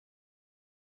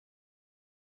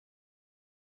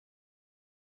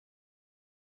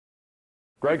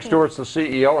Greg Stewart's the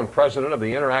CEO and president of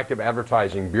the Interactive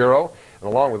Advertising Bureau, and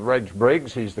along with Reg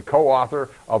Briggs, he's the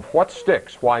co-author of What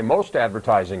Sticks, Why Most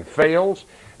Advertising Fails,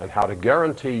 and How to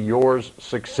Guarantee Yours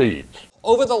Succeeds.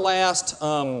 Over the last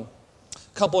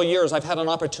couple of years, I've had an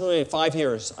opportunity, 5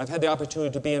 years, I've had the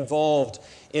opportunity to be involved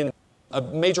in a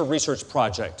major research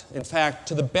project. In fact,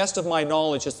 to the best of my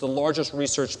knowledge, it's the largest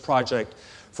research project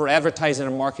for advertising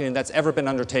and marketing that's ever been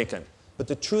undertaken. But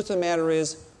the truth of the matter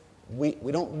is, we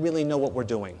don't really know what we're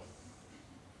doing.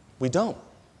 We don't.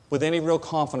 With any real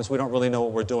confidence, we don't really know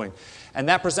what we're doing. And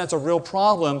that presents a real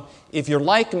problem if you're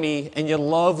like me and you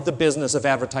love the business of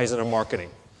advertising and marketing.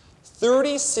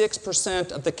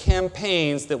 36% of the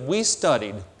campaigns that we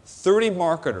studied, 30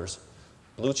 marketers,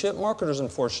 blue chip marketers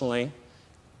unfortunately,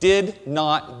 did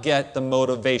not get the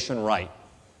motivation right.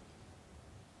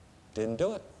 Didn't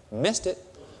do it. Missed it.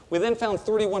 We then found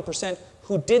 31%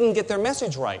 who didn't get their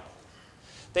message right.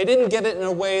 They didn't get it in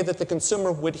a way that the consumer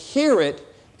would hear it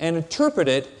and interpret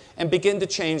it and begin to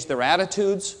change their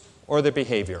attitudes or their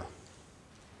behavior.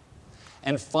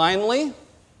 And finally,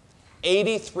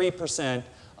 83%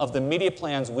 of the media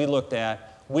plans we looked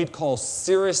at we'd call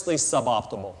seriously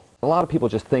suboptimal. A lot of people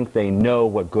just think they know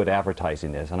what good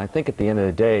advertising is, and I think at the end of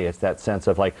the day it's that sense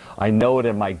of like, I know it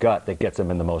in my gut that gets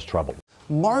them in the most trouble.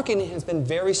 Marketing has been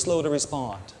very slow to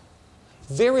respond.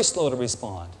 Very slow to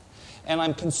respond. And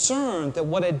I'm concerned that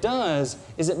what it does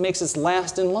is it makes us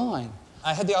last in line.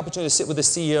 I had the opportunity to sit with the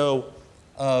CEO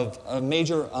of a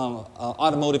major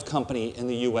automotive company in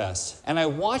the US. And I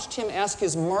watched him ask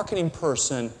his marketing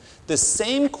person the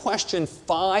same question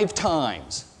 5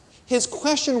 times. His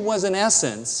question was, in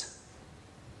essence,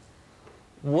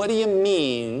 what do you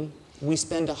mean we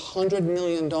spend $100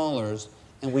 million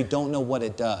and we don't know what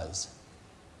it does?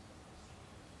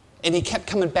 And he kept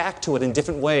coming back to it in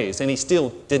different ways, and he still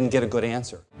didn't get a good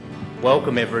answer.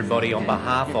 Welcome everybody on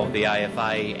behalf of the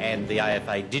AFA and the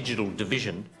AFA Digital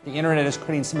Division. The internet is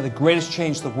creating some of the greatest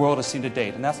change the world has seen to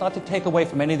date, and that's not to take away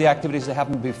from any of the activities that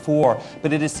happened before,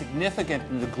 but it is significant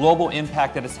in the global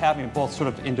impact that it's having both sort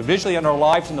of individually in our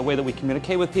lives and the way that we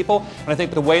communicate with people, and I think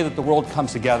the way that the world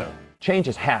comes together. Change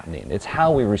is happening. It's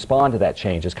how we respond to that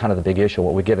change is kind of the big issue,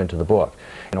 what we get into the book.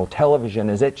 You know, television,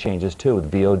 as it changes too, the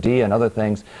VOD and other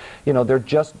things, you know,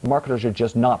 marketers are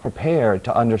just not prepared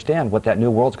to understand what that new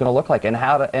world's going to look like and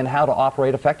how to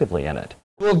operate effectively in it.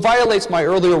 Well, it violates my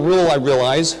earlier rule, I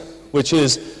realize, which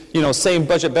is, you know, same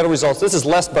budget, better results. This is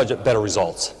less budget, better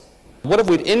results. What if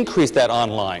we'd increased that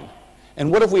online? And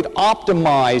what if we'd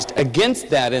optimized against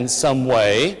that in some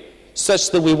way,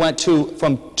 such that we went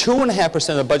from 2.5%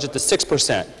 of the budget to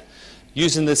 6%.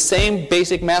 Using the same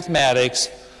basic mathematics,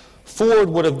 Ford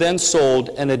would have then sold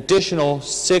an additional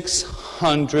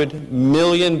 $600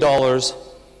 million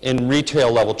in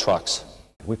retail level trucks.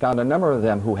 We found a number of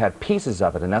them who had pieces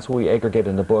of it, and that's what we aggregated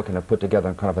in the book and have put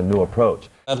together kind of a new approach.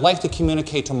 I'd like to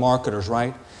communicate to marketers,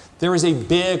 right? There is a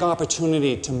big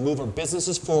opportunity to move our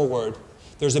businesses forward.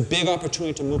 There's a big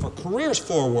opportunity to move our careers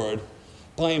forward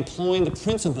by employing the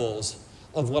principles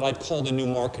of what I'd call the new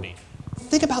marketing.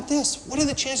 Think about this. What are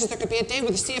the chances there could be a day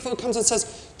where the CFO comes and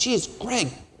says, geez, Greg,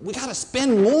 we got to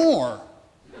spend more?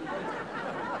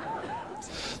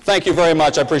 Thank you very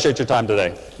much. I appreciate your time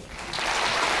today.